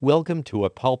Welcome to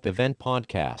a Pulp Event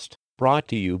podcast, brought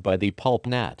to you by the Pulp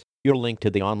Net, your link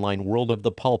to the online world of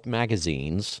the pulp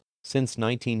magazines since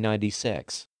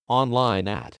 1996, online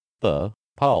at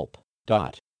thepulp.net.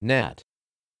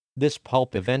 This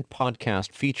Pulp Event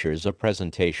podcast features a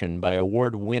presentation by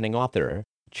award-winning author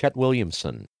Chet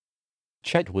Williamson.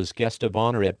 Chet was guest of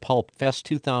honor at Pulp Fest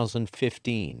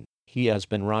 2015. He has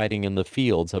been writing in the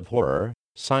fields of horror,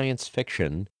 science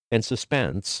fiction, and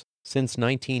suspense since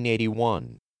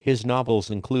 1981. His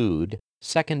novels include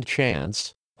Second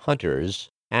Chance, Hunters,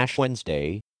 Ash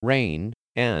Wednesday, Rain,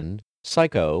 and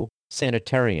Psycho,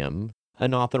 Sanitarium,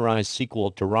 an authorized sequel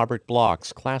to Robert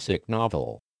Bloch's classic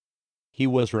novel. He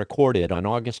was recorded on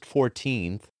August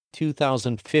 14,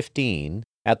 2015,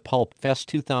 at Pulp Fest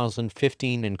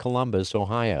 2015 in Columbus,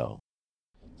 Ohio.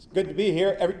 It's good to be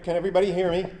here. Can everybody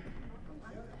hear me?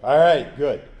 All right,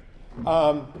 good.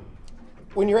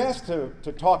 When you're asked to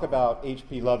talk about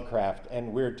H.P. Lovecraft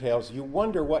and Weird Tales, you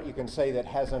wonder what you can say that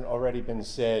hasn't already been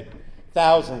said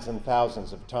thousands and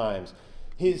thousands of times.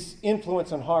 His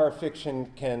influence on horror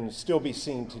fiction can still be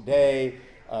seen today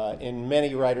in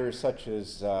many writers such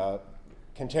as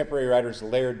contemporary writers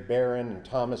Laird Barron and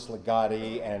Thomas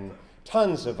Ligotti and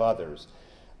tons of others.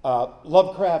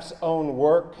 Lovecraft's own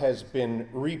work has been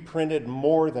reprinted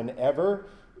more than ever,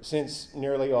 since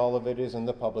nearly all of it is in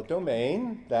the public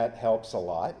domain. That helps a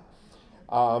lot.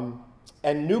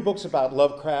 And new books about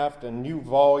Lovecraft and new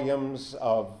volumes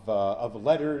of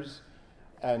letters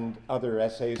and other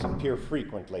essays appear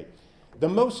frequently. The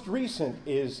most recent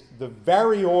is the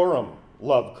Variorum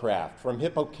Lovecraft from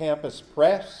Hippocampus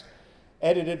Press,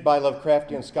 edited by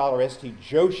Lovecraftian scholar S.T.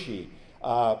 Joshi,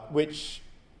 which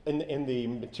in the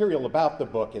material about the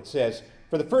book it says,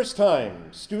 "For the first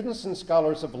time, students and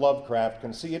scholars of Lovecraft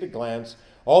can see at a glance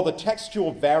all the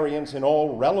textual variants in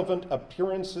all relevant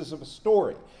appearances of a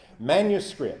story,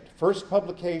 manuscript, first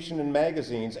publication in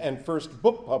magazines, and first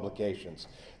book publications.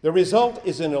 The result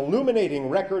is an illuminating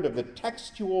record of the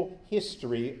textual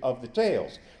history of the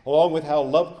tales, along with how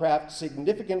Lovecraft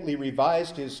significantly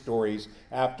revised his stories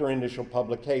after initial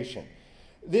publication."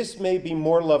 This may be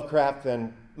more Lovecraft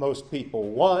than most people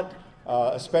want,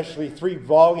 especially 3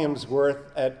 volumes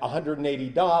worth at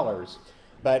 $180.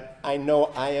 But I know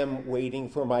I am waiting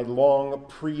for my long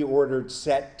pre-ordered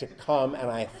set to come,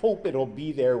 and I hope it'll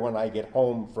be there when I get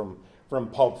home from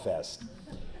Pulp Fest.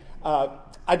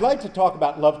 I'd like to talk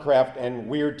about Lovecraft and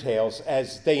Weird Tales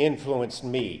as they influenced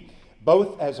me,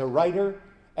 both as a writer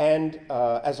and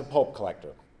as a pulp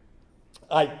collector.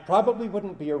 I probably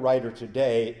wouldn't be a writer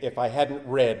today if I hadn't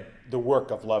read the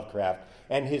work of Lovecraft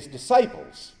and his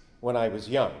disciples when I was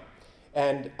young.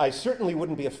 And I certainly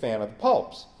wouldn't be a fan of the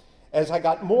pulps. As I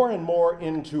got more and more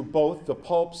into both the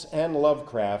pulps and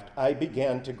Lovecraft, I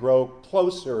began to grow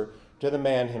closer to the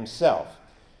man himself.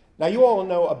 Now, you all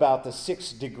know about the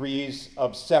 6 degrees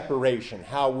of separation,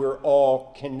 how we're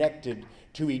all connected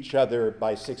to each other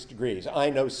by 6 degrees. I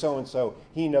know so-and-so,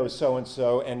 he knows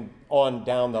so-and-so, and on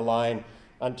down the line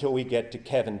until we get to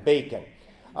Kevin Bacon.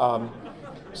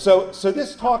 So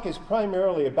this talk is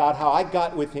primarily about how I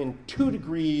got within 2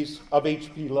 degrees of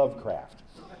H.P. Lovecraft.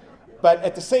 But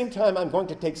at the same time, I'm going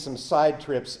to take some side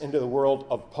trips into the world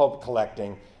of pulp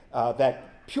collecting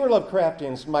that pure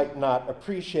Lovecraftians might not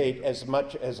appreciate as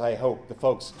much as I hope the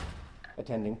folks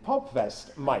attending Pulp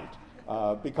Fest might.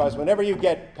 Because whenever you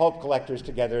get pulp collectors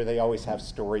together, they always have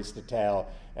stories to tell,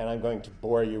 and I'm going to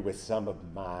bore you with some of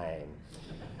mine.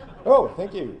 Oh,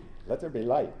 thank you. Let there be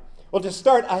light. Well, to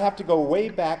start, I have to go way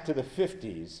back to the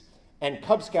 50s and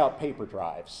Cub Scout paper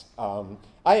drives.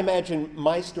 I imagine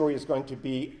my story is going to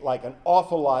be like an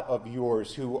awful lot of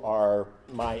yours who are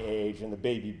my age and the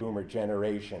baby boomer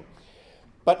generation.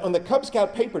 But on the Cub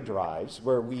Scout paper drives,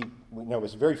 where we know it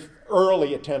was a very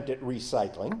early attempt at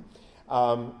recycling,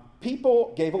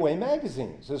 people gave away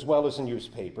magazines as well as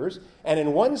newspapers. And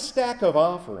in one stack of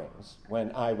offerings,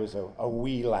 when I was a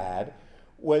wee lad,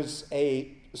 was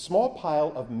a small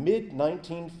pile of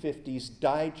mid-1950s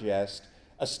digest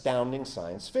astounding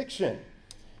science fiction.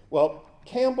 Well,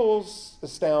 Campbell's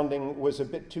Astounding was a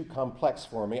bit too complex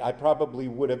for me. I probably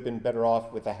would have been better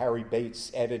off with the Harry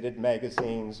Bates edited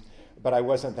magazines, but I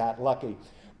wasn't that lucky.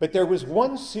 But there was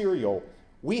one serial,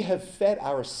 We Have Fed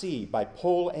Our Seed by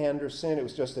Poul Anderson. It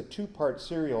was just a 2-part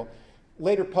serial,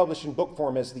 later published in book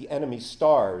form as The Enemy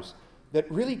Stars, that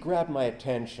really grabbed my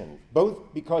attention,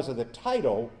 both because of the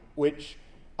title, which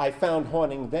I found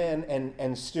haunting then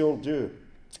and still do,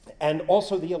 and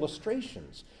also the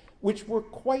illustrations, which were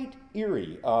quite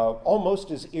eerie, almost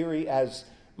as eerie as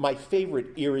my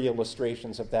favorite eerie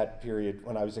illustrations of that period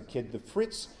when I was a kid, the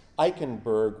Fritz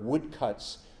Eichenberg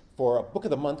woodcuts for a Book of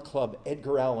the Month Club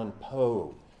Edgar Allan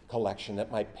Poe collection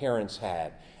that my parents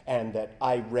had and that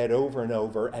I read over and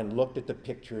over and looked at the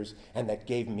pictures and that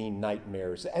gave me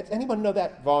nightmares. Does anyone know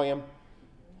that volume?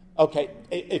 Okay,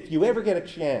 if you ever get a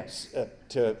chance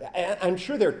I'm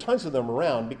sure there are tons of them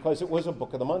around because it was a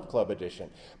Book of the Month Club edition,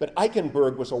 but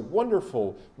Eichenberg was a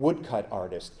wonderful woodcut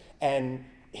artist, and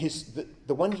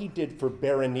the one he did for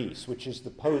Berenice, which is the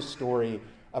Poe story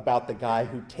about the guy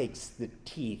who takes the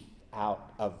teeth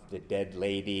out of the dead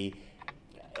lady,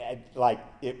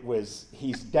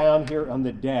 he's down here on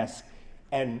the desk,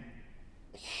 and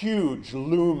huge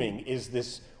looming is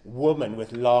this woman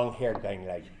with long hair going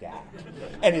like that.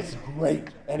 And it's great,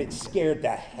 and it scared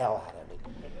the hell out of me.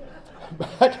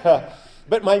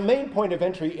 But my main point of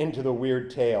entry into the weird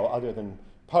tale, other than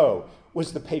Poe,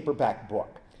 was the paperback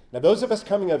book. Now, those of us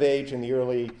coming of age in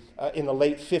the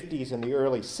late 50s and the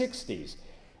early 60s,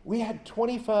 we had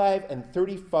 25 and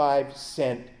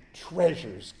 35-cent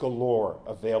treasures galore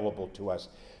available to us.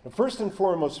 And first and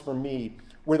foremost for me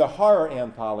were the horror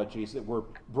anthologies that were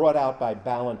brought out by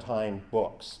Ballantine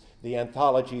Books, the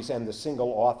anthologies and the single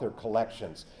author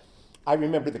collections. I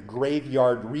remember The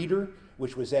Graveyard Reader,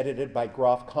 which was edited by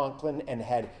Groff Conklin and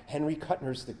had Henry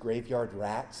Kuttner's The Graveyard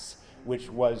Rats, which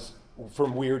was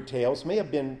from Weird Tales. May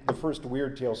have been the first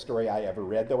Weird Tales story I ever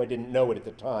read, though I didn't know it at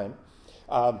the time.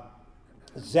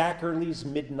 Zachary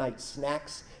Midnight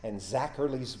Snacks and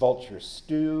Zachary Vulture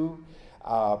Stew.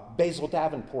 Basil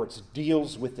Davenport's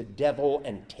Deals with the Devil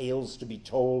and Tales to be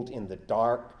Told in the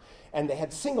Dark. And they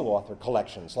had single author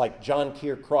collections like John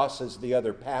Keir Cross's The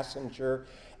Other Passenger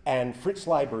and Fritz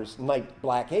Leiber's Night's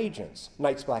Black Agents.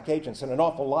 And an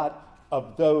awful lot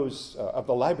of those, of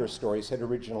the Leiber stories had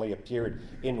originally appeared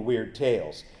in Weird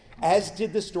Tales, as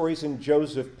did the stories in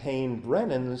Joseph Payne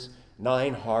Brennan's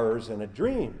 9 Horrors and a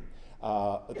Dream.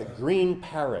 The Green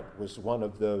Parrot was one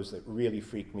of those that really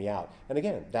freaked me out. And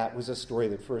again, that was a story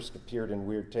that first appeared in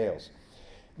Weird Tales.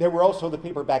 There were also the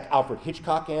paperback Alfred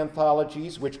Hitchcock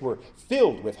anthologies, which were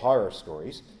filled with horror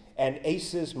stories, and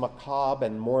Aces Macabre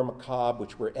and More Macabre,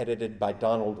 which were edited by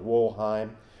Donald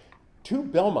Wollheim. 2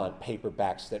 Belmont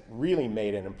paperbacks that really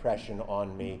made an impression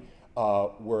on me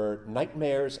were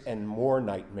Nightmares and More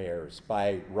Nightmares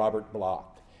by Robert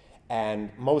Bloch. And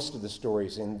most of the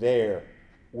stories in there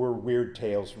were Weird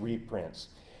Tales reprints.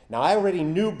 Now, I already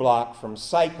knew Bloch from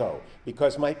Psycho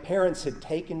because my parents had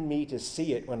taken me to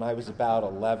see it when I was about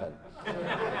 11.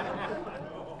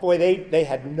 Boy, they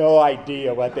had no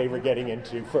idea what they were getting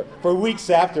into. For weeks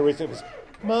afterwards, it was,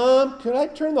 Mom, could I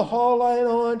turn the hall light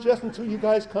on just until you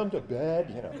guys come to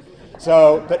bed? You know.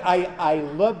 So, but I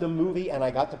loved the movie, and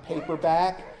I got the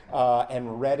paperback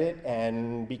and read it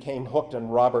and became hooked on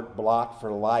Robert Bloch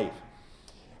for life.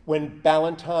 When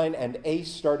Ballantine and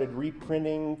Ace started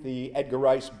reprinting the Edgar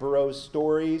Rice Burroughs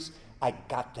stories, I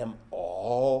got them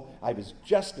all. I was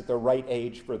just at the right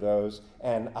age for those,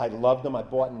 and I loved them. I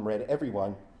bought and read every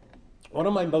one. One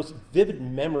of my most vivid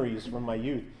memories from my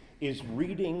youth is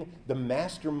reading The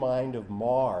Mastermind of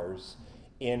Mars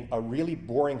in a really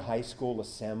boring high school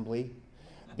assembly,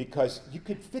 because you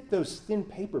could fit those thin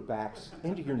paperbacks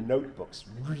into your notebooks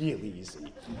really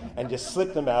easy and just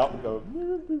slip them out and go,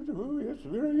 it's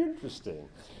very interesting.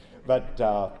 But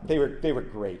they were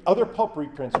great. Other pulp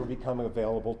reprints were becoming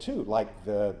available too, like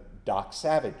the Doc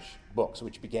Savage books,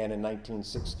 which began in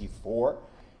 1964,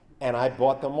 and I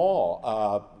bought them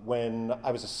all. When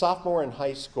I was a sophomore in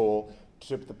high school,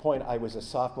 to the point I was a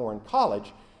sophomore in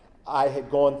college, I had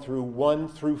gone through 1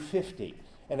 through 50.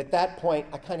 And at that point,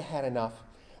 I kind of had enough.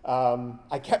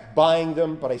 I kept buying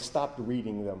them, but I stopped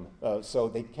reading them. So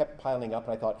they kept piling up,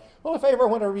 and I thought, well, if I ever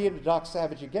want to read Doc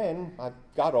Savage again, I've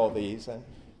got all these, and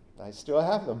I still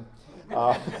have them.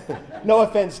 No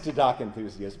offense to Doc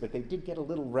enthusiasts, but they did get a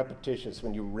little repetitious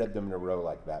when you read them in a row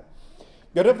like that.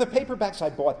 But of the paperbacks I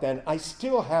bought then, I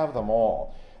still have them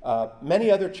all.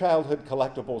 Many other childhood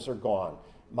collectibles are gone.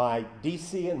 My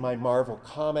DC and my Marvel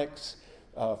comics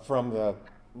from the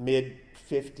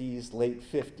mid-50s, late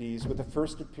 50s, with the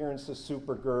first appearance of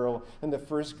Supergirl and the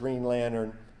first Green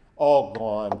Lantern, all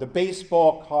gone. The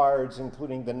baseball cards,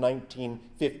 including the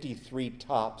 1953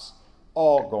 Topps,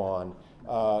 all gone,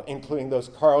 including those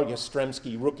Carl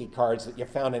Yastrzemski rookie cards that you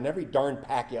found in every darn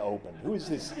pack you opened. Who is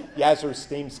this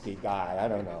Yastrzemski guy? I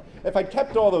don't know. If I'd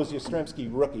kept all those Yastrzemski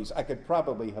rookies, I could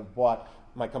probably have bought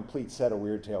my complete set of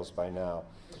Weird Tales by now.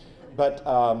 But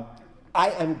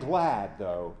I am glad,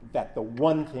 though, that the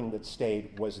one thing that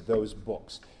stayed was those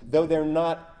books. Though they're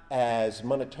not as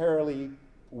monetarily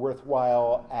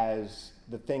worthwhile as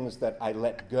the things that I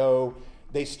let go,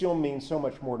 they still mean so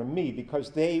much more to me because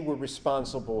they were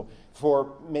responsible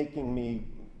for making me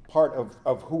part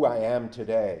of who I am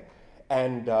today.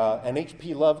 And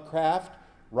H.P. Lovecraft,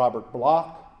 Robert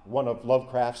Bloch, one of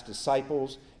Lovecraft's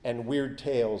disciples, and Weird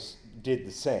Tales did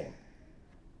the same.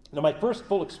 Now, my first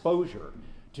full exposure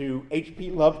to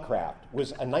H.P. Lovecraft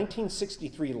was a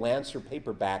 1963 Lancer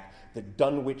paperback, The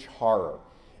Dunwich Horror.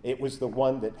 It was the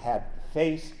one that had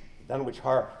face, Dunwich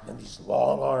Horror, and these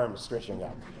long arms stretching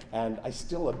up. And I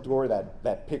still adore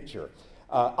that picture.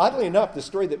 Oddly enough, the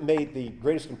story that made the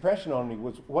greatest impression on me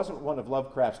wasn't one of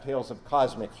Lovecraft's tales of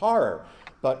cosmic horror,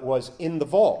 but was In the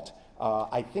Vault.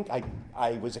 I think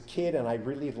I was a kid and I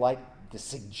really liked the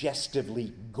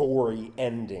suggestively gory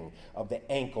ending of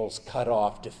the ankles cut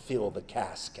off to fill the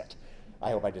casket.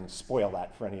 I hope I didn't spoil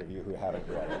that for any of you who haven't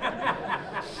read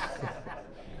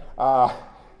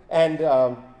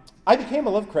it. I became a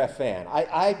Lovecraft fan.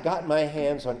 I got my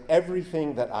hands on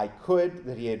everything that I could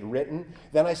that he had written.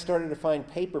 Then I started to find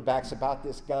paperbacks about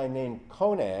this guy named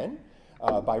Conan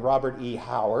by Robert E.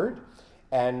 Howard.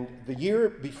 And the year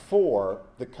before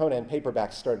the Conan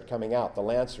paperbacks started coming out, the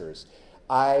Lancers,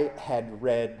 I had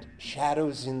read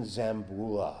Shadows in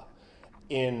Zamboula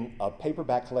in a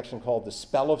paperback collection called The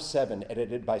Spell of Seven,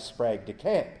 edited by Sprague de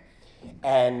Camp.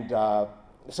 And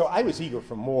so I was eager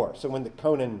for more. So when the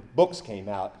Conan books came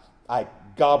out, I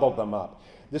gobbled them up.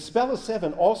 The Spell of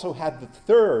Seven also had the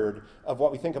third of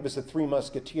what we think of as the Three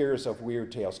Musketeers of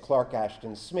Weird Tales, Clark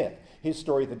Ashton Smith. His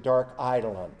story, The Dark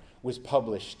Eidolon, was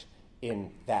published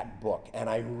in that book, and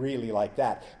I really liked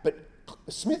that. But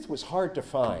Smith was hard to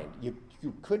find. You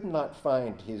could not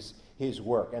find his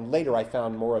work, and later I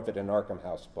found more of it in Arkham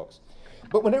House books.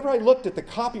 But whenever I looked at the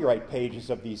copyright pages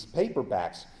of these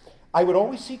paperbacks, I would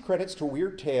always see credits to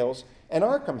Weird Tales and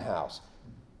Arkham House.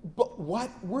 But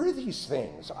what were these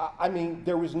things? I mean,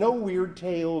 there was no Weird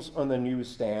Tales on the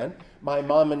newsstand. My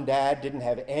mom and dad didn't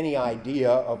have any idea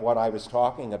of what I was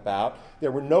talking about.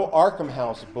 There were no Arkham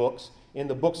House books in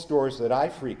the bookstores that I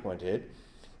frequented.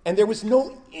 And there was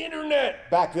no internet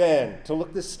back then to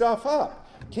look this stuff up.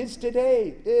 Kids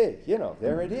today,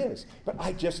 there it is. But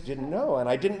I just didn't know, and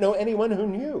I didn't know anyone who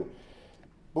knew.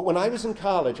 But when I was in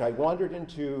college, I wandered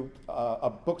into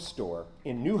a bookstore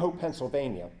in New Hope,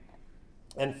 Pennsylvania,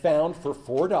 and found for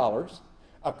 $4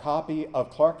 a copy of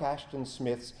Clark Ashton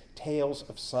Smith's Tales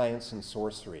of Science and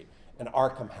Sorcery, an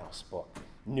Arkham House book,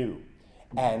 new.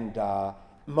 And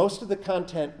most of the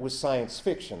content was science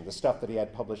fiction, the stuff that he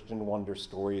had published in Wonder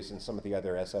Stories and some of the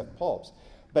other SF pulps.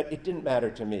 But it didn't matter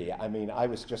to me. I mean, I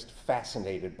was just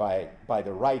fascinated by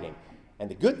the writing. And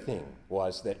the good thing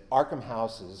was that Arkham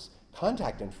House's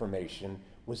contact information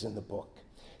was in the book.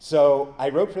 So I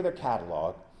wrote for their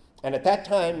catalog, and at that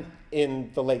time,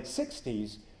 in the late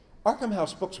 60s, Arkham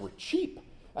House books were cheap.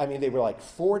 I mean, they were like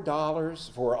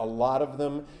 $4 for a lot of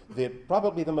them.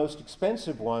 Probably the most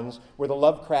expensive ones were the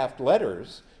Lovecraft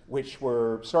letters, which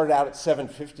started out at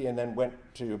 $7.50 and then went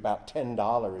to about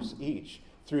 $10 each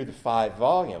through the 5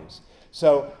 volumes.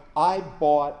 So I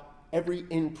bought every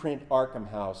in-print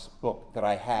Arkham House book that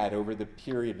I had over the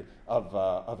period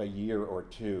of a year or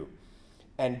two.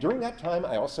 And during that time,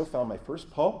 I also found my first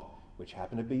pulp, which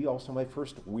happened to be also my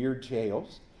first Weird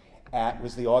Tales. It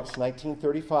was the August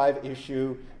 1935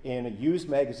 issue in a used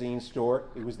magazine store.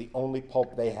 It was the only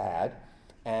pulp they had,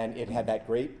 and it had that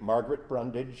great Margaret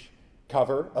Brundage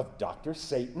cover of Dr.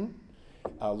 Satan,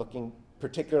 looking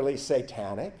particularly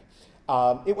satanic.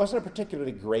 It wasn't a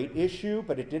particularly great issue,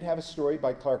 but it did have a story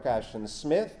by Clark Ashton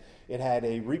Smith. It had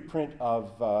a reprint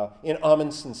of In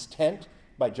Amundsen's Tent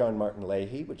by John Martin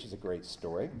Leahy, which is a great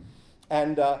story.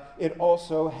 And it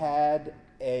also had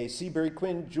a Seabury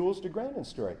Quinn, Jules de Grandin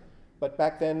story. But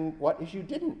back then, what issue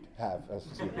didn't have a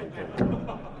Seabury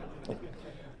Quinn?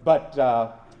 But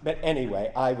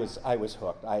anyway, I was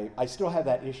hooked. I still have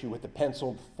that issue with the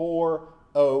penciled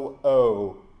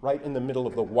 400 right in the middle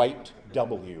of the white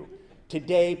W.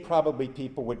 Today, probably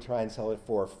people would try and sell it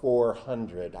for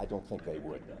 400. I don't think they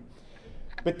would.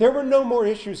 But there were no more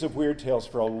issues of Weird Tales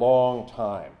for a long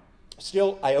time.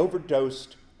 Still, I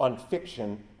overdosed on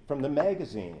fiction from the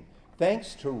magazine,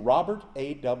 thanks to Robert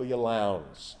A.W.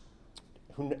 Lowndes.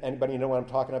 Anybody know what I'm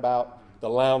talking about? The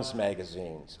Lowndes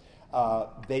magazines.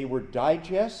 They were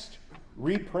digest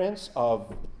reprints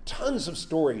of tons of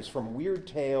stories from Weird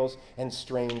Tales and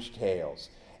Strange Tales.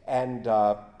 And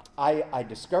I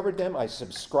discovered them, I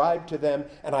subscribed to them,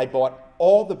 and I bought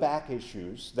all the back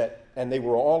issues, and they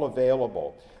were all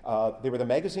available. They were the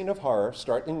Magazine of Horror,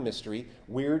 Startling Mystery,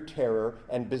 Weird Terror,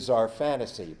 and Bizarre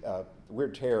Fantasy.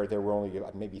 Weird Terror, there were only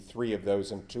maybe 3 of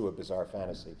those and 2 of Bizarre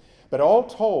Fantasy. But all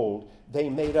told, they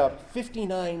made up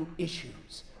 59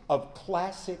 issues of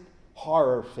classic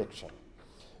horror fiction.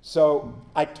 So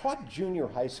I taught junior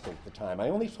high school at the time. I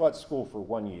only taught school for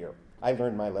 1 year. I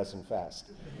learned my lesson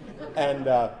fast. And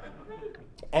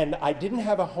And I didn't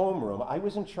have a homeroom. I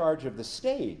was in charge of the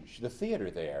stage, the theater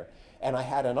there, and I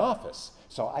had an office.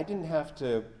 So I didn't have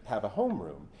to have a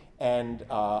homeroom. And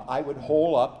I would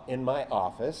hole up in my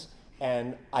office,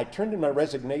 and I turned in my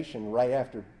resignation right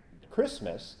after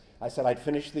Christmas. I said I'd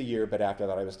finish the year, but after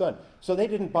that I was done. So they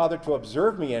didn't bother to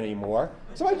observe me anymore.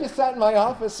 So I just sat in my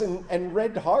office and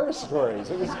read horror stories.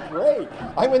 It was great.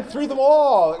 I went through them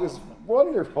all. It was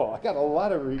wonderful. I got a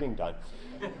lot of reading done.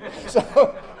 So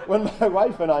when my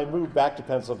wife and I moved back to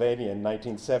Pennsylvania in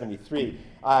 1973,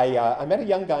 I met a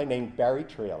young guy named Barry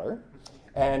Traylor,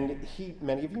 and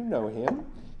many of you know him.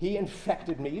 He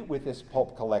infected me with this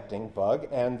pulp collecting bug,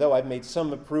 and though I've made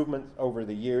some improvement over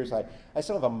the years, I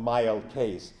still have a mild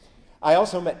case. I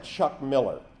also met Chuck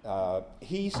Miller.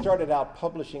 He started out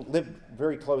publishing, lived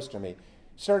very close to me,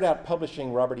 started out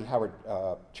publishing Robert E. Howard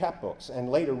chapbooks,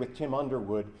 and later with Tim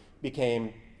Underwood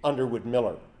became Underwood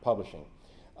Miller Publishing.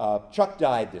 Chuck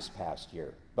died this past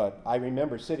year, but I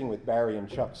remember sitting with Barry in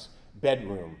Chuck's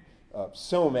bedroom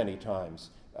so many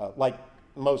times. Like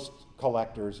most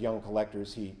collectors, young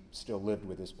collectors, he still lived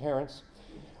with his parents.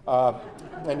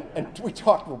 And we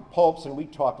talked pulps and we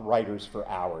talked writers for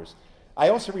hours. I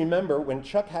also remember when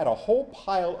Chuck had a whole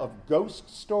pile of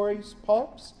ghost stories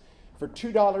pulps for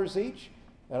 $2 each,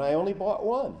 and I only bought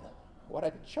one. What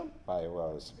a chump I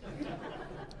was.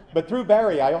 But through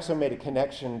Barry, I also made a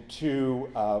connection to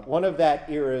one of that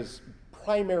era's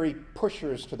primary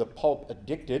pushers to the pulp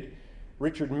addicted,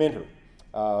 Richard Minter.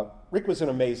 Rick was an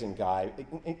amazing guy,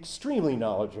 extremely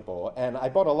knowledgeable, and I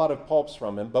bought a lot of pulps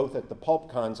from him, both at the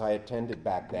pulp cons I attended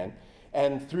back then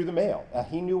and through the mail.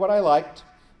 He knew what I liked,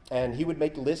 and he would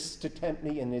make lists to tempt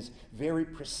me in his very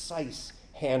precise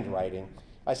handwriting.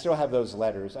 I still have those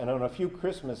letters, and on a few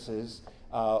Christmases,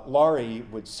 Laurie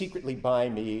would secretly buy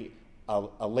me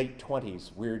a late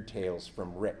 20s Weird Tales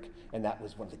from Rick, and that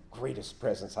was one of the greatest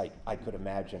presents I could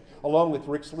imagine, along with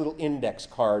Rick's little index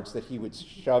cards that he would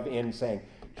shove in saying,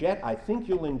 Jet, I think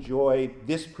you'll enjoy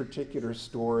this particular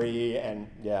story, and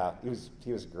yeah, he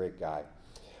was a great guy.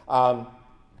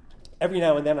 Every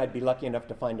now and then I'd be lucky enough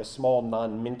to find a small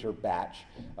non-Minter batch.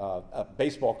 A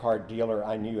baseball card dealer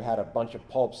I knew had a bunch of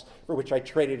pulps for which I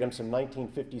traded him some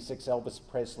 1956 Elvis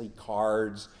Presley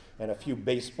cards and a few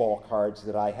baseball cards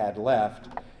that I had left.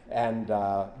 And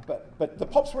but the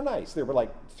pulps were nice. There were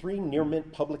like 3 near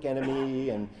mint Public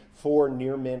Enemy and 4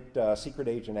 near mint Secret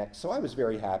Agent X. So I was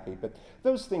very happy. But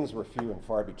those things were few and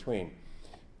far between.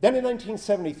 Then in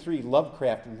 1973,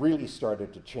 Lovecraft really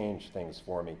started to change things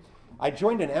for me. I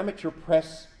joined an amateur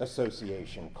press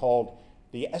association called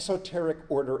the Esoteric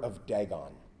Order of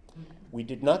Dagon. We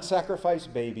did not sacrifice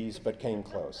babies, but came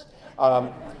close.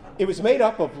 It was made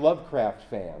up of Lovecraft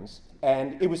fans,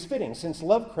 and it was fitting since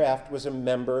Lovecraft was a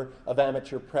member of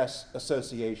amateur press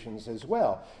associations as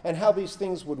well. And how these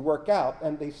things would work out,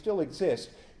 and they still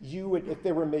exist, you would, if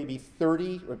there were maybe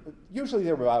 30, usually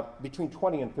there were about between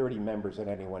 20 and 30 members at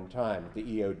any one time, the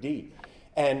EOD.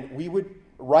 And we would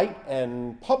write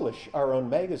and publish our own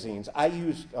magazines. I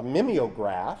used a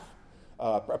mimeograph,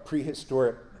 a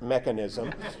prehistoric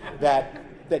mechanism that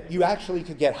you actually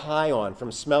could get high on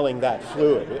from smelling that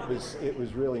fluid. It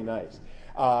was really nice.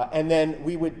 And then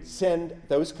we would send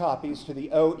those copies to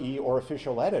the OE or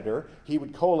official editor. He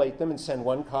would collate them and send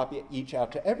one copy each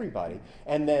out to everybody.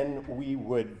 And then we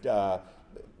would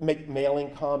make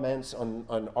mailing comments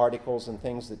on articles and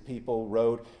things that people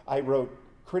wrote. I wrote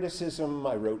criticism,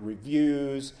 I wrote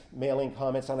reviews, mailing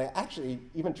comments, and I actually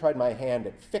even tried my hand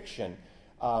at fiction.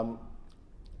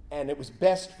 And it was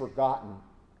best forgotten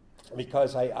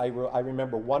because I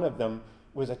remember one of them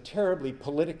was a terribly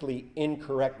politically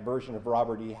incorrect version of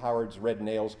Robert E. Howard's Red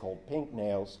Nails called Pink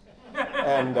Nails.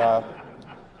 And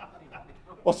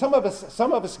well, some of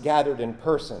us gathered in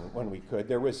person when we could.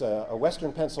 There was a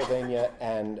Western Pennsylvania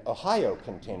and Ohio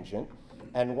contingent.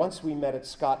 And once we met at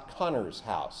Scott Connor's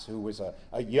house, who was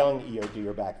a young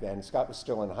EODer back then. Scott was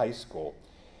still in high school.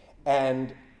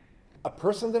 And a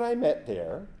person that I met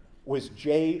there was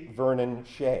J. Vernon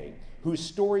Shea, whose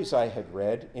stories I had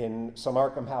read in some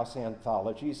Arkham House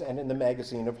anthologies and in the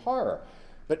Magazine of Horror.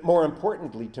 But more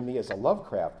importantly to me as a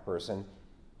Lovecraft person,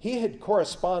 he had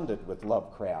corresponded with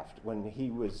Lovecraft when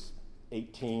he was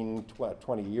 18,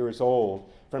 20 years old,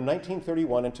 from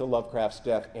 1931 until Lovecraft's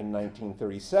death in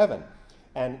 1937.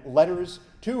 And letters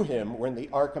to him were in the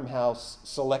Arkham House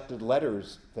selected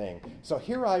letters thing. So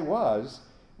here I was,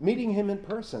 meeting him in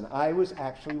person. I was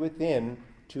actually within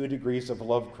 2 degrees of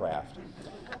Lovecraft.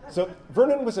 So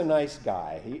Vernon was a nice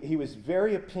guy. He was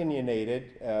very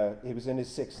opinionated. He was in his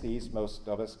 60s. Most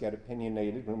of us get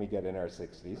opinionated when we get in our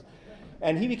 60s.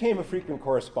 And he became a frequent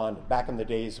correspondent back in the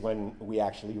days when we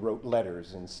actually wrote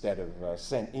letters instead of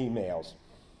sent emails.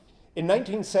 In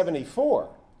 1974,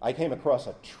 I came across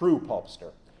a true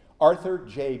pulpster, Arthur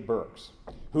J. Burks,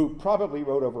 who probably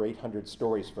wrote over 800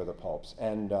 stories for the pulps,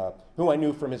 and who I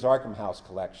knew from his Arkham House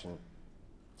collection,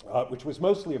 which was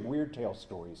mostly of weird tale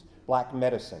stories, black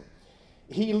medicine.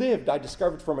 He lived, I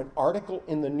discovered from an article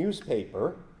in the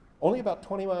newspaper, only about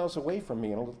 20 miles away from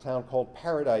me in a little town called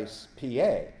Paradise,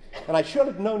 PA. And I should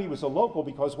have known he was a local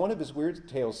because one of his weird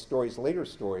tales stories, later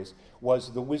stories,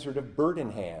 was The Wizard of Bird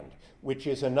in Hand, which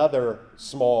is another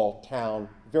small town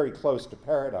very close to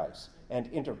Paradise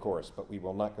and Intercourse, but we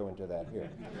will not go into that here.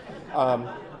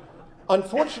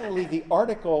 Unfortunately, the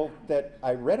article that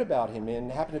I read about him in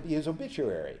happened to be his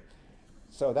obituary.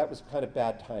 So that was kind of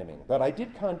bad timing. But I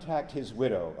did contact his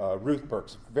widow, Ruth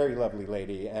Burks, very lovely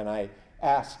lady, and I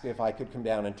asked if I could come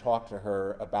down and talk to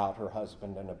her about her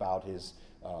husband and about his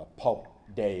pulp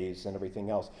days and everything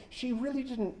else. She really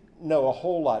didn't know a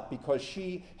whole lot because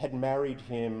she had married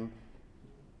him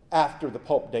after the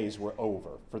pulp days were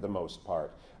over, for the most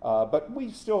part. But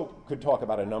we still could talk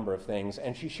about a number of things,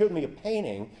 and she showed me a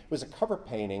painting. It was a cover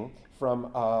painting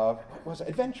from, what was it?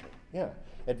 Adventure, yeah,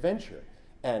 Adventure.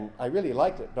 And I really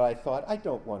liked it, but I thought, I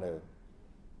don't want to,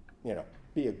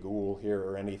 be a ghoul here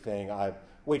or anything. I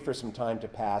wait for some time to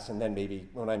pass, and then maybe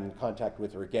when I'm in contact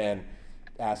with her again,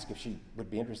 ask if she would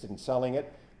be interested in selling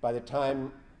it. By the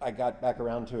time I got back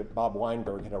around to it, Bob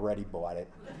Weinberg had already bought it.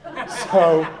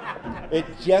 So it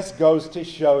just goes to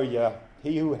show you,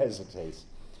 he who hesitates.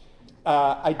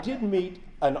 I did meet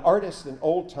an artist, an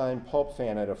old-time pulp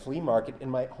fan at a flea market in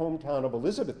my hometown of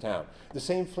Elizabethtown, the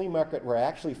same flea market where I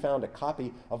actually found a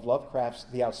copy of Lovecraft's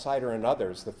The Outsider and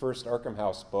Others, the first Arkham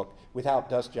House book, without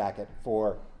dust jacket,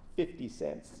 for 50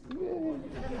 cents.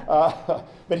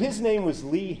 But his name was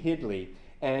Lee Hidley,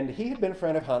 and he had been a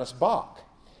friend of Hannes Bach.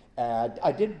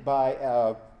 I did buy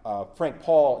a Frank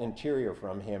Paul interior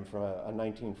from him from a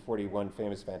 1941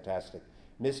 famous Fantastic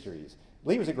Mysteries.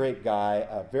 Lee was a great guy,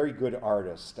 a very good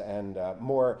artist, and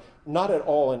not at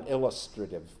all an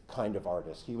illustrative kind of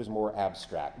artist. He was more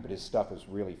abstract, but his stuff was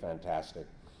really fantastic.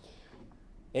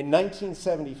 In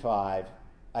 1975,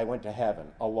 I went to heaven,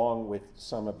 along with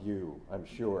some of you, I'm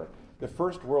sure, the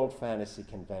first World Fantasy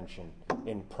Convention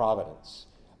in Providence.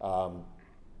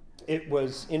 It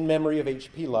was in memory of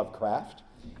H.P. Lovecraft,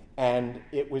 and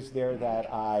it was there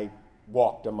that I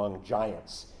walked among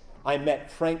giants. I met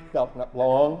Frank Belknap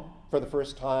Long for the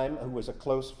first time, who was a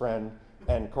close friend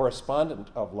and correspondent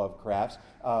of Lovecraft's.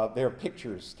 There are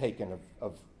pictures taken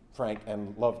of Frank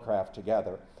and Lovecraft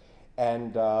together.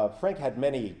 And Frank had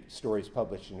many stories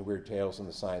published in Weird Tales and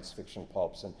the science fiction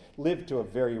pulps and lived to a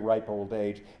very ripe old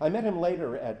age. I met him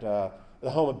later at the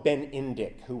home of Ben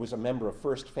Indick, who was a member of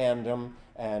First Fandom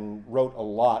and wrote a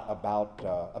lot about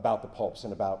the pulps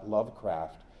and about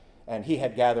Lovecraft. And he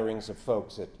had gatherings of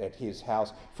folks at his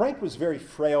house. Frank was very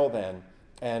frail then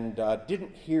and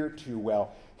didn't hear too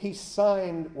well. He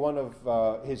signed one of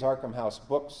his Arkham House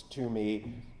books to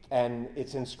me, and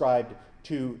it's inscribed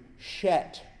to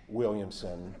Chet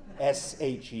Williamson,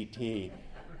 S-H-E-T.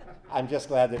 I'm just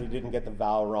glad that he didn't get the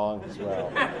vowel wrong as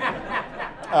well.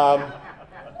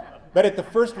 But at the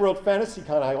first World Fantasy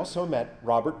Con, I also met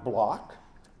Robert Bloch,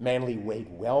 Manly Wade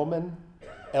Wellman,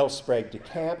 L. Sprague de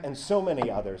Camp, and so many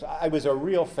others. I was a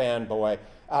real fanboy.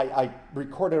 I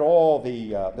recorded all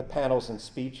the panels and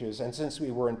speeches, and since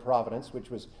we were in Providence, which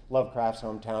was Lovecraft's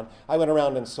hometown, I went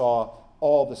around and saw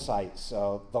all the sites,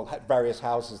 the various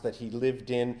houses that he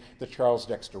lived in, the Charles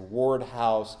Dexter Ward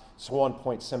House, Swan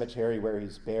Point Cemetery where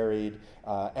he's buried,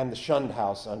 and the Shund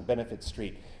House on Benefit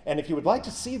Street. And if you would like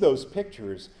to see those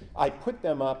pictures, I put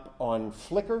them up on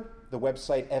Flickr, the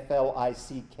website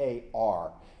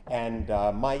Flickr, and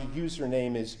my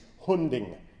username is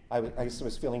Hunding. I guess I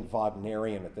was feeling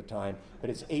Wagnerian at the time, but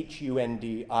it's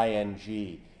Hunding,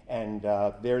 and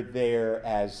they're there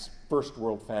as First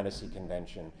World Fantasy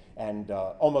Convention, and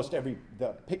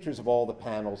the pictures of all the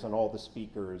panels and all the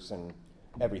speakers and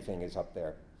everything is up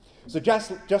there. So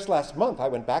just last month, I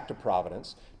went back to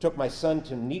Providence, took my son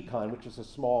to Nikon, which is a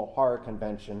small horror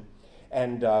convention,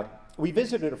 and we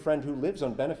visited a friend who lives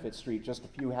on Benefit Street, just a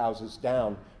few houses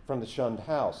down from the Shund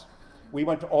House. We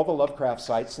went to all the Lovecraft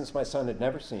sites since my son had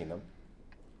never seen them.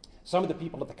 Some of the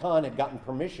people at the con had gotten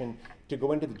permission to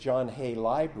go into the John Hay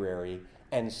Library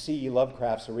and see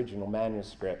Lovecraft's original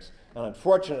manuscripts. And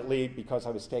unfortunately, because I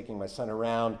was taking my son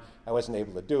around, I wasn't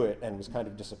able to do it and was kind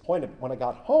of disappointed. When I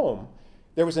got home,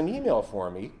 there was an email for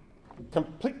me,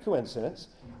 complete coincidence.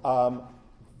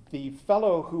 The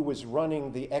fellow who was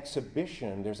running the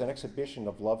exhibition, there's an exhibition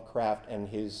of Lovecraft and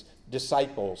his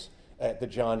disciples at the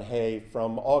John Hay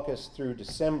from August through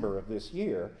December of this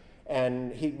year,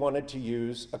 and he wanted to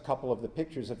use a couple of the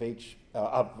pictures of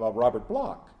Robert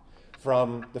Bloch.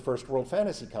 from the first World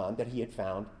Fantasy Con that he had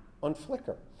found on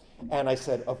Flickr. And I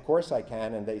said, of course I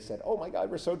can. And they said, oh my God,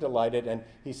 we're so delighted. And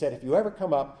he said, if you ever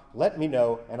come up, let me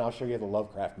know, and I'll show you the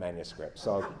Lovecraft manuscript.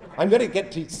 So I'm going to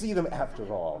get to see them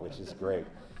after all, which is great.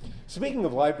 Speaking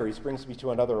of libraries, brings me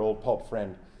to another old pulp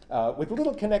friend with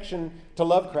little connection to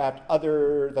Lovecraft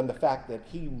other than the fact that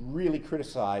he really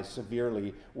criticized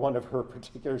severely one of her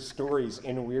particular stories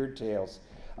in Weird Tales.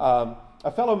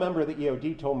 A fellow member of the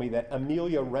EOD told me that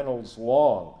Amelia Reynolds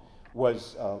Long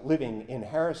was living in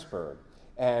Harrisburg,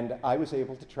 and I was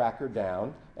able to track her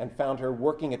down and found her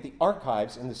working at the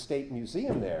archives in the State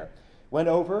Museum there. Went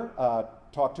over,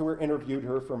 talked to her, interviewed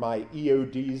her for my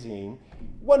EOD zine.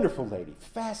 Wonderful lady,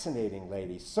 fascinating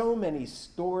lady. So many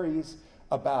stories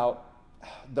about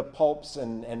the pulps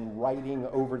and writing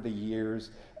over the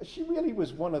years. She really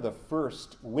was one of the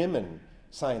first women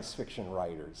science fiction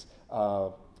writers.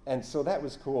 And so that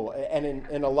was cool. And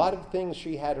in a lot of things,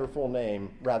 she had her full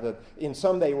name. Rather, in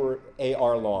some they were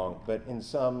A.R. Long, but in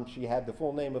some she had the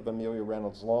full name of Amelia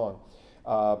Reynolds Long.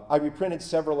 I reprinted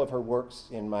several of her works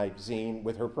in my zine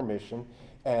with her permission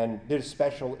and did a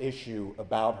special issue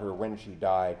about her when she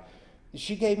died.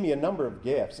 She gave me a number of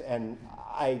gifts, and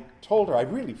I told her, I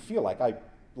really feel like I'd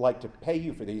like to pay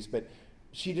you for these, but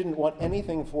she didn't want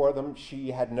anything for them.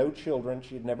 She had no children.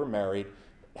 She had never married,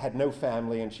 had no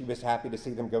family, and she was happy to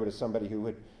see them go to somebody who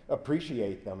would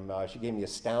appreciate them. She gave me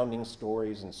astounding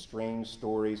stories and strange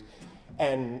stories,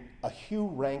 and a Hugh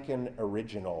Rankin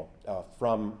original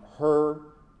from her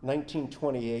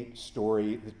 1928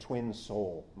 story, The Twin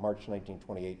Soul, March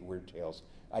 1928, Weird Tales.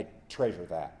 I treasure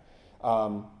that.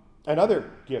 Another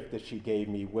gift that she gave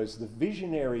me was the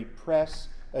Visionary Press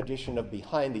edition of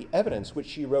Behind the Evidence, which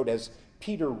she wrote as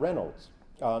Peter Reynolds.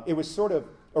 It was sort of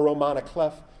a roman à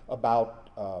clef about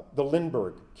the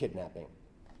Lindbergh kidnapping.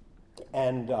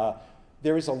 And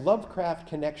there is a Lovecraft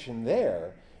connection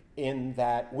there in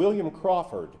that William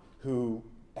Crawford, who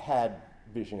had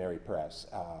Visionary Press,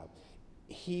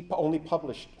 he only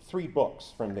published 3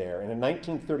 books from there. And in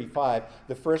 1935,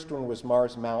 the first one was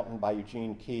Mars Mountain by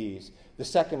Eugene Keyes. The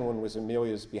second one was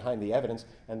Amelia's Behind the Evidence.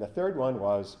 And the third one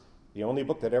was the only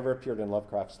book that ever appeared in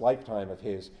Lovecraft's lifetime of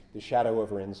his, The Shadow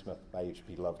over Innsmouth by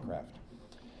H.P. Lovecraft.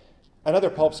 Another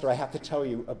pulpster I have to tell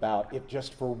you about, if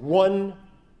just for one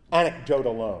anecdote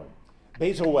alone,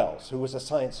 Basil Wells, who was a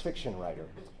science fiction writer.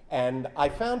 And I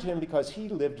found him because he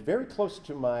lived very close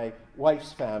to my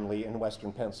wife's family in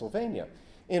western Pennsylvania,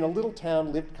 in a little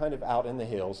town, lived kind of out in the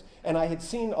hills. And I had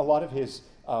seen a lot of his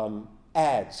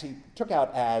ads. He took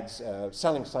out ads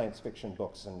selling science fiction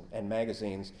books and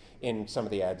magazines in some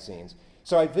of the ad zines.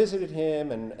 So I visited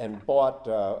him and bought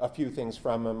a few things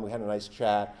from him. We had a nice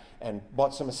chat and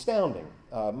bought some Astounding,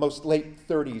 most late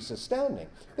 30s Astounding.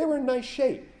 They were in nice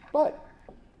shape, but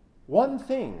one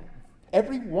thing,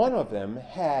 every one of them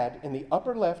had in the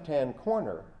upper left-hand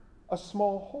corner a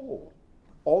small hole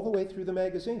all the way through the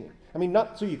magazine. I mean,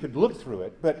 not so you could look through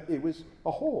it, but it was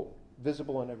a hole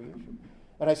visible in every issue.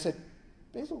 And I said,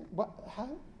 Basil,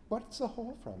 what's the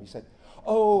hole from? He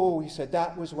said,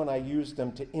 that was when I used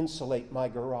them to insulate my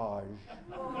garage.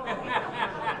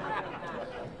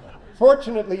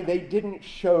 Fortunately, they didn't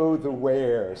show the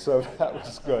wear, so that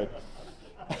was good.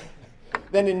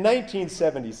 Then in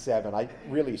 1977, I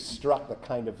really struck the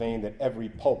kind of vein that every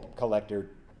pulp collector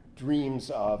dreams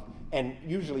of and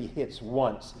usually hits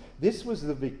once. This was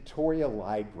the Victoria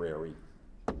Library.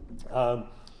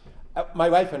 My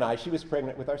wife and I, she was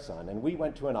pregnant with our son, and we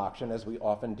went to an auction, as we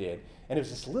often did, and it was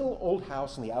this little old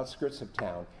house in the outskirts of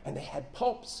town, and they had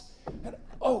pulps. And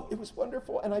it was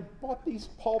wonderful. And I bought these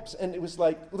pulps, and it was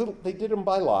like they did them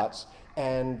by lots,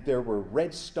 and there were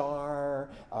Red Star,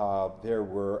 there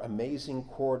were Amazing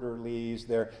Quarterlies,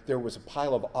 there was a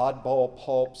pile of oddball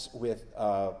pulps with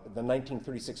the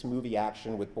 1936 movie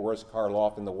action with Boris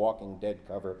Karloff in the Walking Dead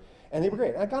cover, and they were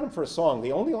great. I got them for a song.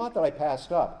 The only lot that I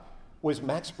passed up was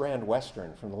Max Brand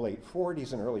Western from the late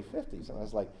 40s and early 50s. And I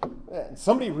was like,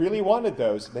 somebody really wanted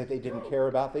those. They didn't care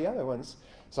about the other ones.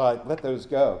 So I let those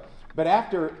go. But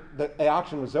after the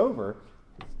auction was over,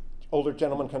 older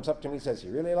gentleman comes up to me and says,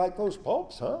 "You really like those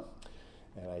pulps, huh?"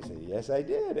 And I said, "Yes, I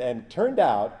did." And turned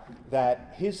out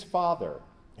that his father,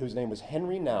 whose name was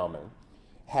Henry Nauman,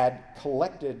 had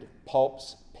collected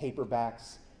pulps,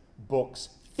 paperbacks, books,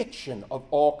 fiction of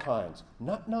all kinds,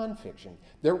 not nonfiction.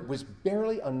 There was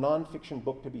barely a nonfiction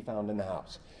book to be found in the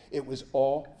house. It was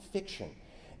all fiction.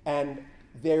 And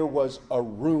there was a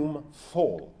room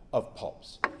full of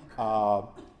pulps.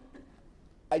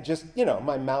 I just,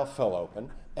 my mouth fell open,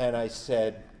 and I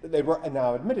said,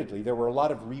 now admittedly, there were a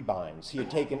lot of rebinds. He had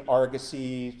taken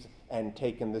Argosy and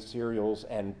taken the serials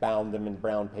and bound them in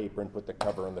brown paper and put the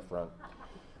cover in the front.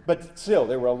 But still,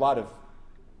 there were a lot of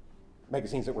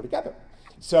magazines that were together.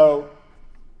 So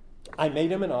I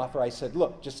made him an offer. I said,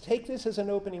 look, just take this as an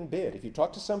opening bid. If you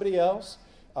talk to somebody else,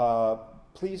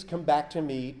 please come back to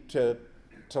me to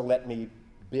let me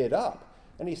bid up.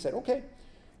 And he said, okay.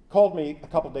 Called me a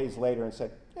couple days later and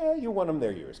said, you won them,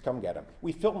 they're yours, come get them.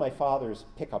 We filled my father's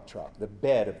pickup truck. The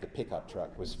bed of the pickup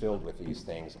truck was filled with these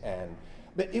things.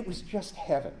 But it was just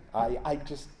heaven. I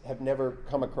just have never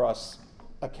come across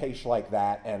a case like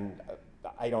that, and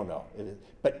I don't know.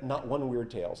 But not one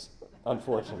Weird Tales,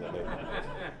 unfortunately.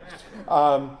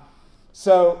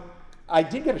 So I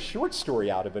did get a short story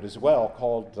out of it as well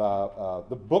called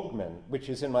The Bookman, which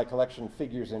is in my collection,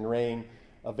 Figures in Rain,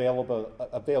 available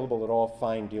at all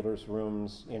fine dealers'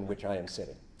 rooms in which I am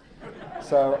sitting.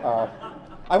 So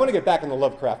I want to get back on the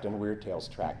Lovecraft and Weird Tales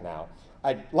track now.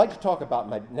 I'd like to talk about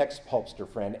my next pulpster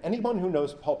friend. Anyone who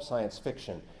knows pulp science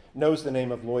fiction knows the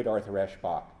name of Lloyd Arthur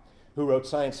Eshbach, who wrote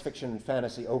science fiction and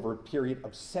fantasy over a period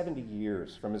of 70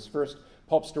 years, from his first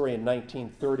pulp story in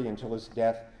 1930 until his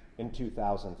death in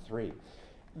 2003.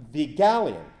 The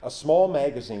Galleon, a small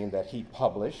magazine that he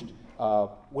published,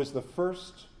 was the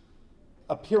first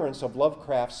appearance of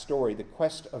Lovecraft's story, The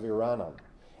Quest of Iranon.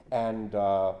 And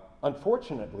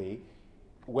unfortunately,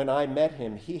 when I met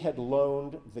him, he had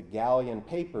loaned the Galleon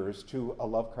papers to a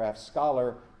Lovecraft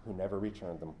scholar who never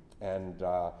returned them.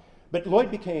 But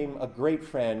Lloyd became a great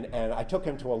friend, and I took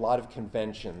him to a lot of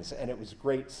conventions, and it was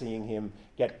great seeing him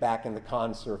get back in the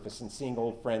con surface and seeing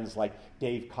old friends like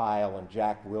Dave Kyle and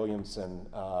Jack Williamson,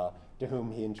 to whom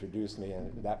he introduced me,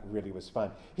 and that really was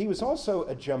fun. He was also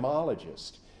a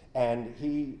gemologist, and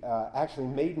he actually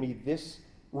made me this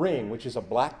ring, which is a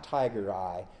black tiger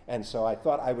eye, and so I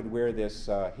thought I would wear this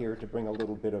here to bring a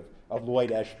little bit of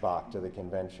Lloyd Eshbach to the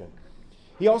convention.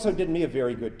 He also did me a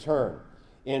very good turn.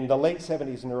 In the late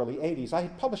 70s and early 80s, I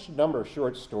had published a number of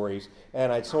short stories,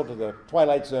 and I'd sold to the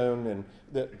Twilight Zone and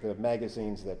the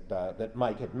magazines that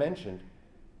Mike had mentioned,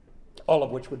 all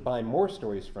of which would buy more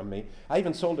stories from me. I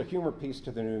even sold a humor piece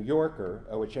to the New Yorker,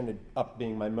 which ended up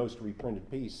being my most reprinted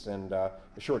piece, and a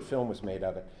short film was made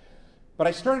of it. But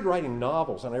I started writing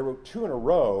novels, and I wrote 2 in a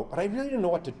row, but I really didn't know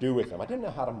what to do with them. I didn't know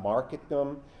how to market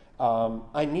them.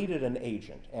 I needed an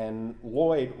agent, and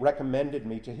Lloyd recommended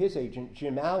me to his agent,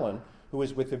 Jim Allen, who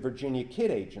was with the Virginia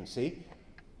Kid Agency.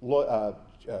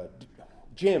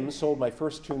 Jim sold my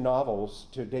first 2 novels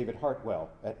to David Hartwell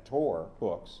at Tor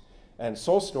Books. And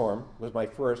Soulstorm was my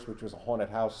first, which was a haunted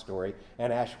house story,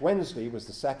 and Ash Wednesday was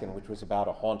the second, which was about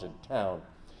a haunted town.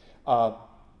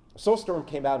 Soulstorm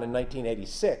came out in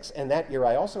 1986, and that year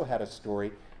I also had a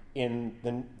story in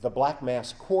the Black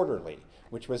Mass Quarterly,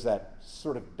 which was that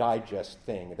sort of digest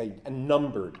thing. They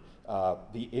numbered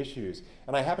the issues.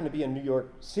 And I happened to be in New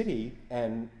York City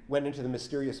and went into the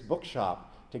Mysterious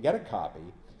Bookshop to get a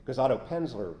copy, because Otto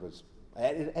Penzler was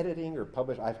editing or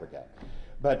published, I forget.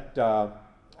 But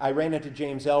I ran into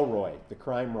James Ellroy, the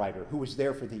crime writer, who was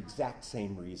there for the exact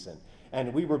same reason.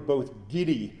 And we were both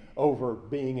giddy over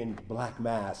being in Black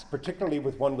Mass, particularly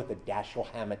with one with a Dashiell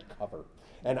Hammett cover.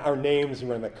 And our names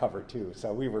were in the cover too,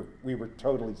 so we were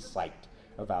totally psyched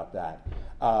about that.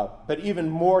 But even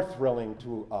more thrilling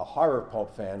to a horror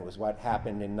pulp fan was what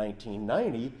happened in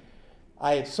 1990.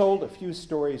 I had sold a few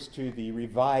stories to the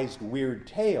revised Weird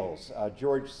Tales.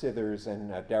 George Sithers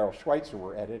and Daryl Schweitzer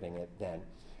were editing it then.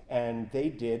 And they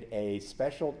did a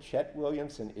special Chet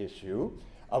Williamson issue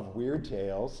of Weird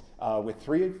Tales with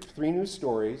three new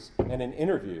stories and an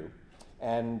interview.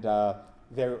 And I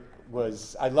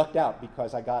lucked out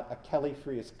because I got a Kelly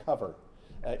Freas cover.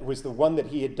 It was the one that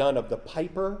he had done of the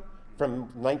Piper from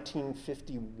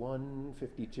 1951,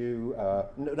 52.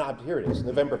 Here it is,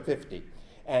 November 50.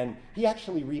 And he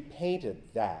actually repainted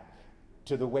that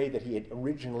to the way that he had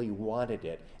originally wanted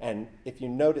it. And if you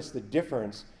notice the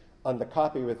difference on the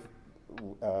copy with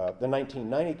the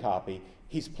 1990 copy,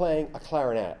 he's playing a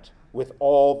clarinet with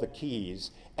all the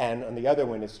keys, and on the other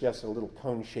one it's just a little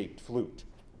cone-shaped flute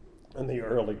in the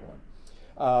early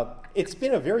one. It's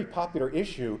been a very popular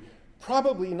issue,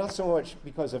 probably not so much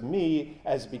because of me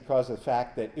as because of the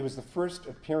fact that it was the first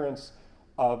appearance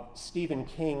of Stephen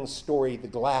King's story, The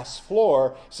Glass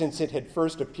Floor, since it had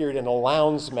first appeared in a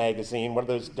Lounge magazine, one of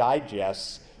those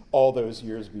digests, all those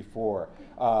years before.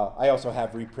 I also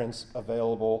have reprints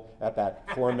available at that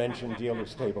aforementioned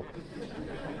dealer's table.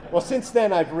 Well, since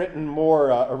then, I've written more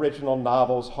original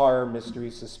novels, horror, mystery,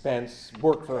 suspense,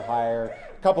 work for hire,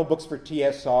 a couple books for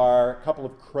TSR, a couple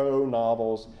of Crow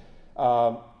novels.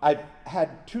 I've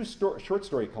had 2 short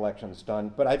story collections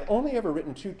done, but I've only ever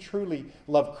written 2 truly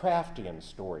Lovecraftian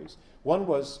stories. One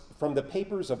was from the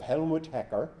papers of Helmut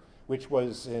Hecker, which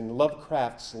was in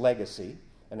Lovecraft's Legacy,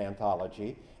 an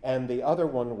anthology, and the other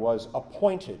one was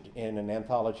Appointed in an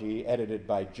anthology edited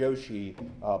by Joshi,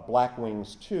 Black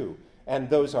Wings 2, and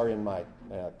those are in my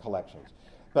collections.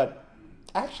 But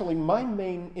actually, my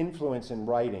main influence in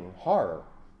writing horror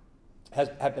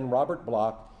have been Robert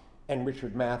Bloch and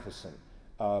Richard Matheson,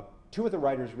 two of the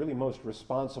writers really most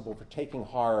responsible for taking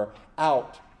horror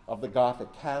out of the Gothic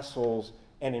castles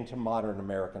and into modern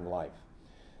American life.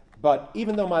 But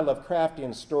even though my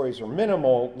Lovecraftian stories are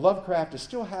minimal, Lovecraft has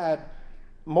still had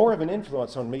more of an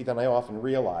influence on me than I often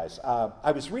realize.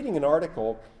 I was reading an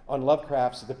article on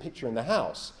Lovecraft's The Picture in the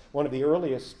House, one of the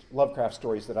earliest Lovecraft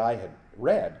stories that I had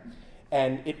read,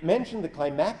 and it mentioned the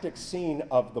climactic scene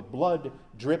of the blood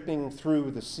dripping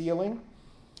through the ceiling.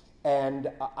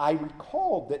 And I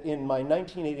recalled that in my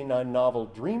 1989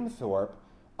 novel Dreamthorpe,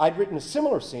 I'd written a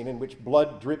similar scene in which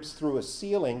blood drips through a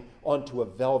ceiling onto a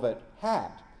velvet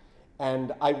hat.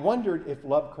 And I wondered if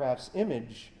Lovecraft's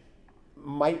image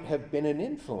might have been an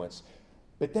influence.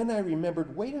 But then I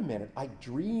remembered, wait a minute, I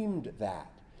dreamed that.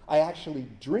 I actually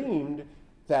dreamed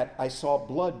that I saw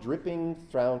blood dripping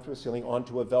down through a ceiling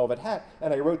onto a velvet hat.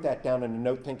 And I wrote that down in a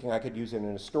note thinking I could use it in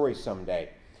a story someday.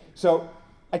 So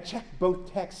I checked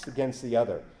both texts against the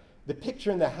other. The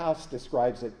Picture in the House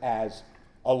describes it as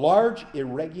a large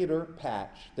irregular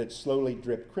patch that slowly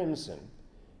dripped crimson.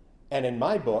 And in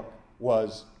my book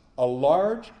was a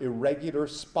large irregular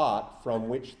spot from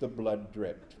which the blood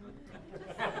dripped.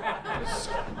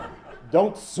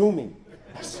 Don't sue me.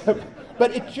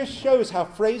 But it just shows how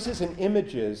phrases and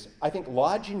images, I think,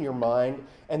 lodge in your mind,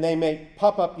 and they may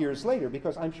pop up years later,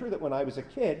 because I'm sure that when I was a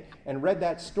kid and read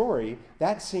that story,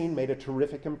 that scene made a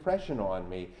terrific impression on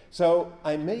me. So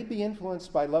I may be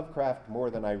influenced by Lovecraft more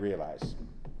than I realize.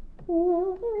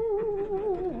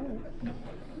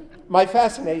 My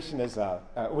fascination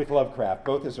with Lovecraft,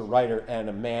 both as a writer and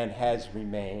a man, has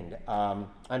remained.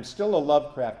 I'm still a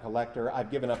Lovecraft collector. I've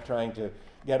given up trying to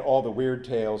get all the weird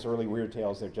tales, early weird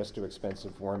tales. They're just too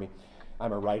expensive for me.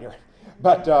 I'm a writer.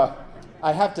 But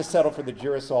I have to settle for the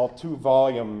Girasol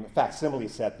 2-volume facsimile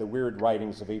set, The Weird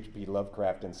Writings of H.P.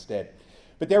 Lovecraft, instead.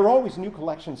 But there are always new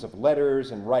collections of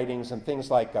letters and writings and things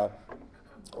like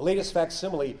latest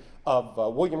facsimile of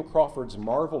William Crawford's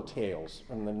Marvel Tales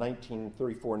from the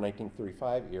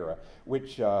 1934-1935 era,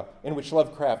 in which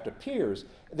Lovecraft appears.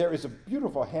 There is a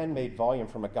beautiful handmade volume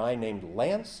from a guy named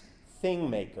Lance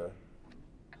Thingmaker,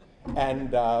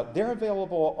 and they're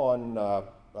available on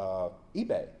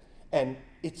eBay, and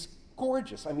it's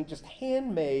gorgeous. I mean, just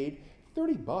handmade,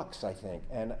 $30, I think,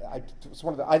 and it's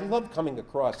one of I love coming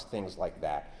across things like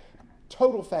that.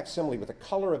 Total facsimile with the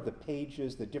color of the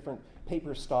pages, the different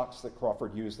paper stocks that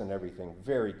Crawford used and everything.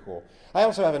 Very cool. I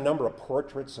also have a number of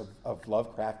portraits of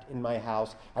Lovecraft in my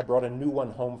house. I brought a new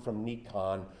one home from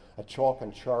Nikon, a chalk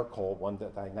and charcoal one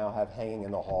that I now have hanging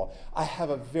in the hall. I have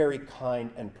a very kind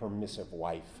and permissive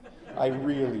wife. I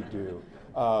really do.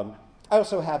 I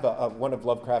also have one of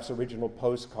Lovecraft's original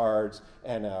postcards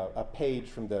and a page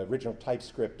from the original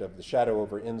typescript of The Shadow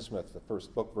over Innsmouth, the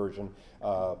first book version,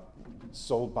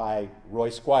 sold by Roy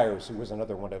Squires, who was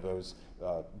another one of those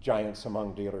giants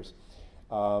among dealers.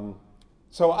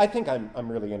 So I think I'm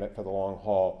really in it for the long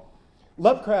haul.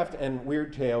 Lovecraft and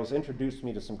Weird Tales introduced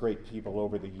me to some great people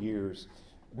over the years,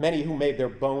 many who made their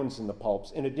bones in the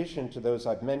pulps. In addition to those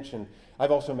I've mentioned,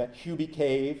 I've also met Hubie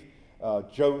Cave,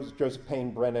 Joseph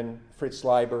Payne Brennan, Fritz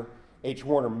Leiber, H.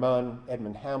 Warner Munn,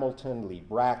 Edmund Hamilton, Lee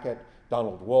Brackett,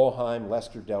 Donald Wollheim,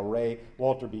 Lester Del Rey,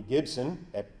 Walter B. Gibson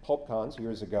at PulpCons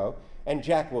years ago, and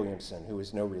Jack Williamson, who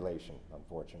is no relation,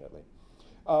 unfortunately.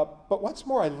 But what's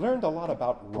more, I learned a lot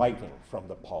about writing from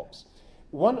the pulps.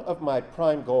 One of my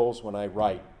prime goals when I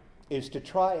write is to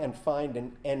try and find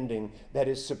an ending that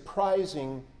is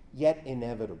surprising yet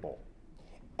inevitable.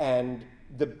 And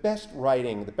the best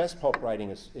writing, the best pulp writing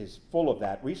is full of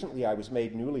that. Recently, I was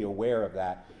made newly aware of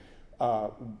that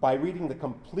by reading the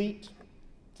complete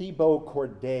Thibaut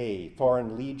Corday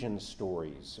Foreign Legion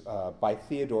stories by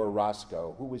Theodore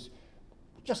Roscoe, who was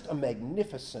just a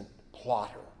magnificent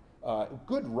plotter.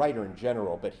 Good writer in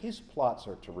general, but his plots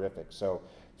are terrific. So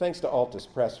thanks to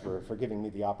Altus Press for giving me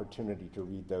the opportunity to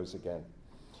read those again.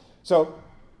 So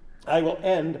I will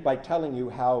end by telling you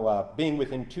how being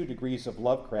within 2 degrees of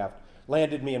Lovecraft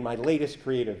landed me in my latest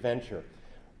creative venture.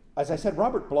 As I said,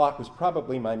 Robert Bloch was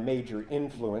probably my major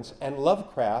influence, and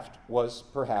Lovecraft was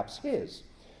perhaps his.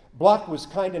 Bloch was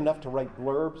kind enough to write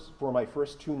blurbs for my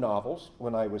first 2 novels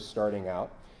when I was starting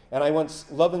out, and I once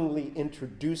lovingly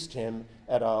introduced him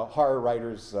at a Horror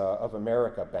Writers of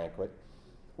America banquet.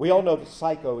 We all know that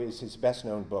Psycho is his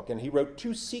best-known book, and he wrote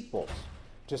 2 sequels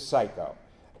to Psycho.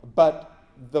 But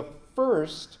the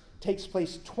first takes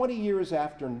place 20 years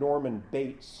after Norman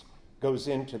Bates goes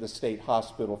into the state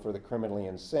hospital for the criminally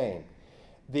insane.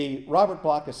 The Robert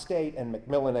Bloch estate and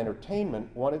Macmillan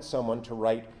Entertainment wanted someone to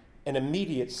write an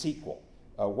immediate sequel.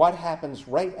 What happens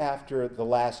right after the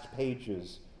last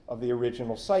pages of the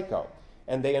original Psycho?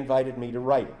 And they invited me to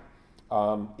write it.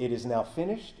 It is now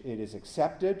finished, it is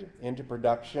accepted into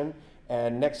production,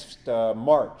 and next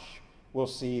March we'll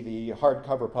see the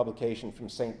hardcover publication from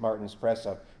St. Martin's Press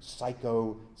of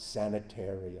Psycho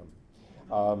Sanitarium.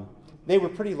 They were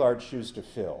pretty large shoes to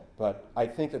fill, but I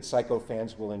think that Psycho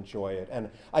fans will enjoy it.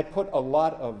 And I put a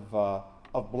lot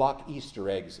of Bloch Easter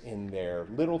eggs in there,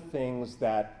 little things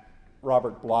that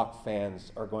Robert Bloch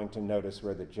fans are going to notice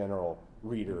where the general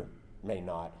reader may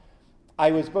not. I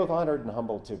was both honored and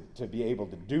humbled to be able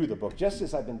to do the book, just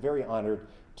as I've been very honored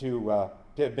to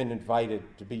have been invited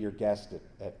to be your guest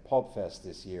at Pulp Fest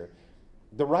this year.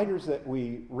 The writers that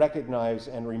we recognize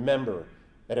and remember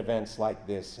at events like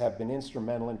this have been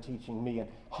instrumental in teaching me and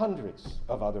hundreds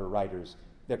of other writers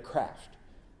their craft.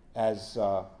 As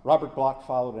Robert Bloch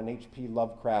followed in H.P.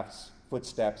 Lovecraft's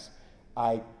footsteps,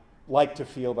 I like to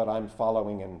feel that I'm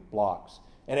following in Bloch's.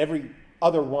 And every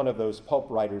other one of those pulp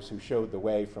writers who showed the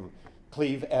way, from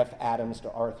Cleve F. Adams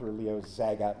to Arthur Leo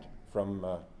Zagat, from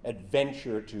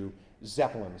adventure to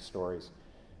Zeppelin stories.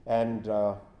 And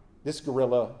this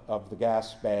gorilla of the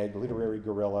gas bag, literary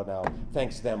gorilla, now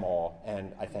thanks them all,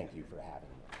 and I thank you for having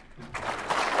me.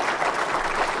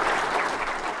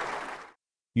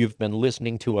 You've been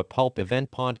listening to a Pulp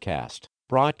Event podcast,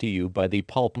 brought to you by the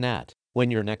Pulp Net, when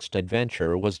your next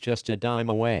adventure was just a dime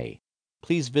away.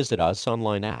 Please visit us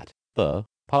online at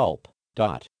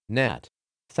thepulp.net.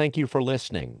 Thank you for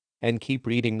listening, and keep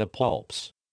reading the pulps.